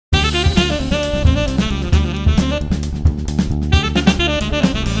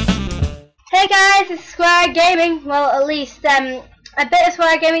Hey guys, it's Square Gaming. Well, at least a bit of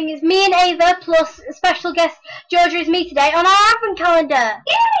Square Gaming is me and Ava plus a special guest Georgia is me today on our advent calendar.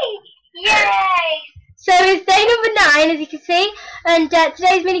 Yay! Yay! So it's day number 9, as you can see, and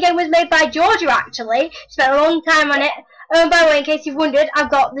today's minigame was made by Georgia actually. Spent a long time on it. Oh, and by the way, in case you've wondered,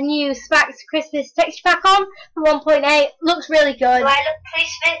 I've got the new Spax Christmas texture pack on for 1.8. Looks really good. Do I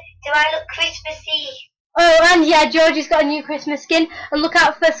look Christmassy? Oh, and yeah, Georgie's got a new Christmas skin, and look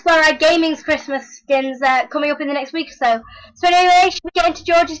out for Square Gaming's Christmas skins coming up in the next week or so. So anyway, should we get into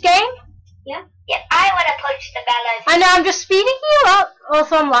Georgie's game? Yeah. Yeah, I want to punch the bellows. I know, I'm just speeding you up.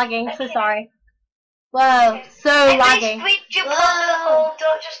 Also, I'm lagging, so sorry. Whoa, so lagging. Don't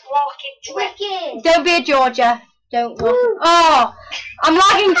just walk into it. Don't be a Georgia. Don't walk. Oh, I'm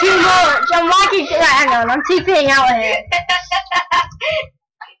lagging too much. I'm lagging. Right, hang on, I'm TPing out here.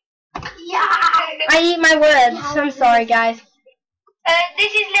 Yeah. I eat my words. I'm sorry, guys.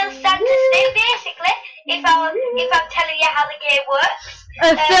 This is Little Santa's thing, basically. If I'm telling you how the game works.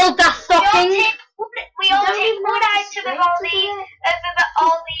 Fill that stockings. We all take one item of all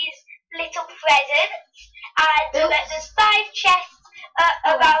these little presents, and there's 5 chests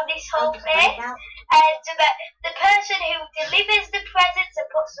around this whole place. And the person who delivers the presents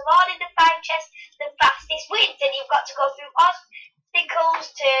and puts them all in the 5 chests the fastest wins, and you've got to go through obstacles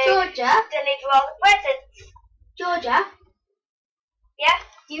to deliver all the presents. Georgia? Yeah?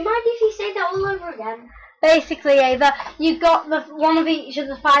 Do you mind if you say that all over again? Basically, Ava, you got one of each of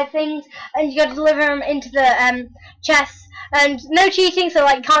the 5 things, and you got to deliver them into the chests. And no cheating, so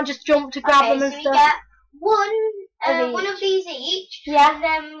like can't just jump to grab them and so stuff. We get one of these each. Yeah. And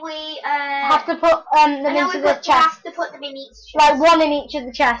then we have to put them into the chest. Have to put them in each chest. Like one in each of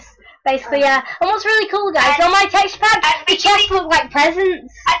the chests, basically. Yeah. And what's really cool, guys, on my texture pack, the chests look like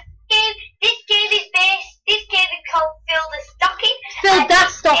presents. This game is called Fill the Stocking. Fill that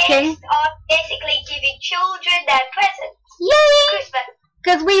stocking. On basically giving children their presents. Yay! Christmas.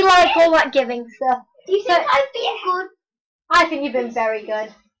 Because we like all that giving stuff. Do you think I've been good? I think you've been very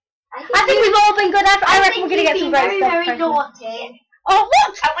good. I think we've all been good. I reckon we're going to get some great stuff. Very naughty. Oh,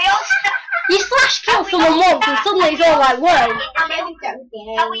 what? And we all You slash killed someone once and suddenly it's all like, whoa.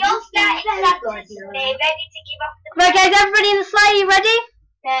 And we all started Santa's sleigh, ready to give off the Right, guys, everybody in the sleigh, you ready?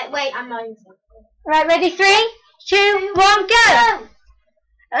 Wait, I'm not in the Right, ready? 3, 2, 1, go!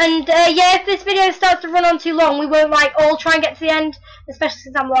 And yeah, if this video starts to run on too long, we won't like all try and get to the end, especially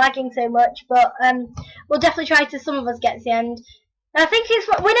since I'm lagging so much. But we'll definitely try to. Some of us get to the end. And I think it's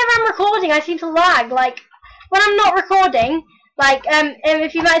whenever I'm recording, I seem to lag. Like when I'm not recording, like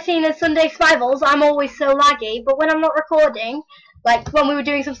if you might have seen in Sunday Spivals, I'm always so laggy. But when I'm not recording, like when we were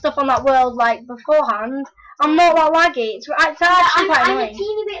doing some stuff on that world like beforehand, I'm not that laggy. It's actually quite annoying. I'm a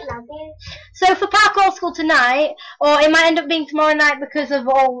teeny bit laggy. So for parkour school tonight, or it might end up being tomorrow night because of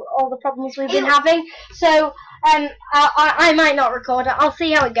all the problems we've been having. So I might not record it. I'll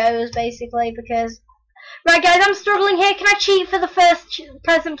see how it goes basically because. Right, guys, I'm struggling here. Can I cheat for the first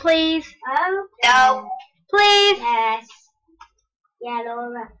present, please? Oh. No. Please. Yes. Yeah,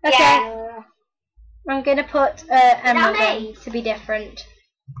 Laura. Okay. Yeah. I'm gonna put Emma to be different.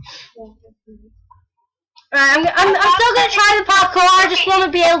 Right, I'm still going to try the parkour. I just want to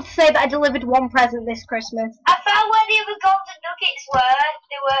be able to say that I delivered 1 present this Christmas. I found where the other golden nuggets were.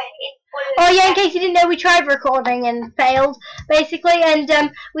 They were in one of the Oh yeah, in case you didn't know, we tried recording and failed, basically, and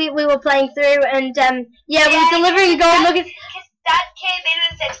we were playing through, and yeah, we were delivering golden nuggets. Because Dad came in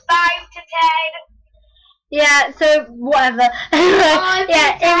and said 5 to 10. Yeah, so whatever.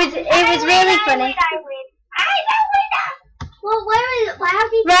 Yeah, it was really funny. I win. Well, where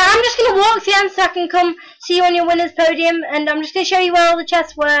have you? Right, I'm just going to walk to the end so I can come see you on your winner's podium, and I'm just going to show you where all the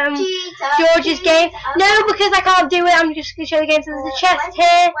chests were. George's game. No, because I can't do it. I'm just going to show the game. So there's a chest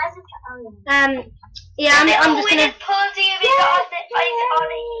here. Where's the Yeah, I'm just going to. Podium is on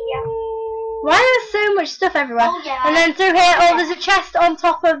here. Why is there so much stuff everywhere? Oh, yeah. And then through here, oh, there's a chest on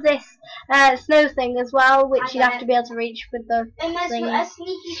top of this snow thing as well, which you'd have to be able to reach with the And there's thing. a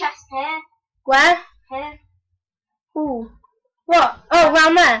sneaky chest here. Where? Here. Ooh. What? Oh,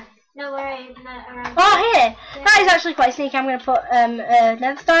 around there. No, we're around. Oh, here. Yeah. That is actually quite sneaky. I'm going to put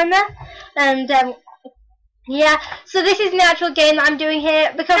nether star in there. And, yeah. So this is the actual game that I'm doing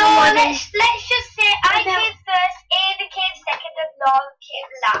here. Because No, I'm lagging. let's just say I came first, Ava came second, and Laura came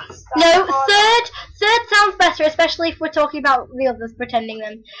last. No, third sounds better, especially if we're talking about the others pretending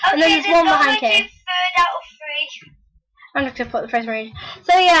them. Okay, And then there's one behind came here. third out of 3. I'm just going to put the first range.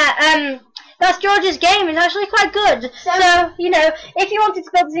 So yeah, that's George's game. It's actually quite good. So, you know, if you wanted to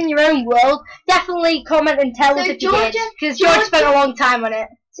build this in your own world, definitely comment and tell us if you did. Because George spent a long time on it.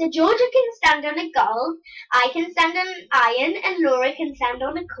 So Georgia can stand on a gold, I can stand on iron, and Laura can stand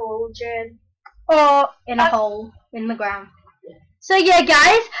on a cauldron. or in a hole in the ground. So yeah,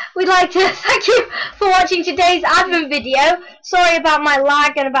 guys, we'd like to thank you for watching today's advent video. Sorry about my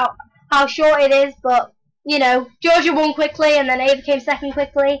lag and about how short it is, but you know, Georgia won quickly and then Ava came second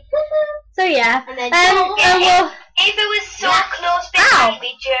quickly. So yeah, And then if it was so close behind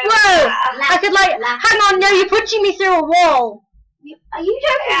me, Joe. Whoa! I could hang on, no, you're punching me through a wall. Are you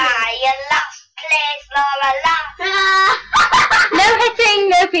joking? You last place, Laura, last. No hitting,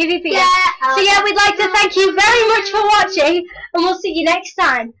 no PvP. Yeah. So yeah, we'd like to thank you very much for watching, and we'll see you next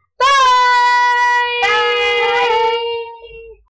time. Bye!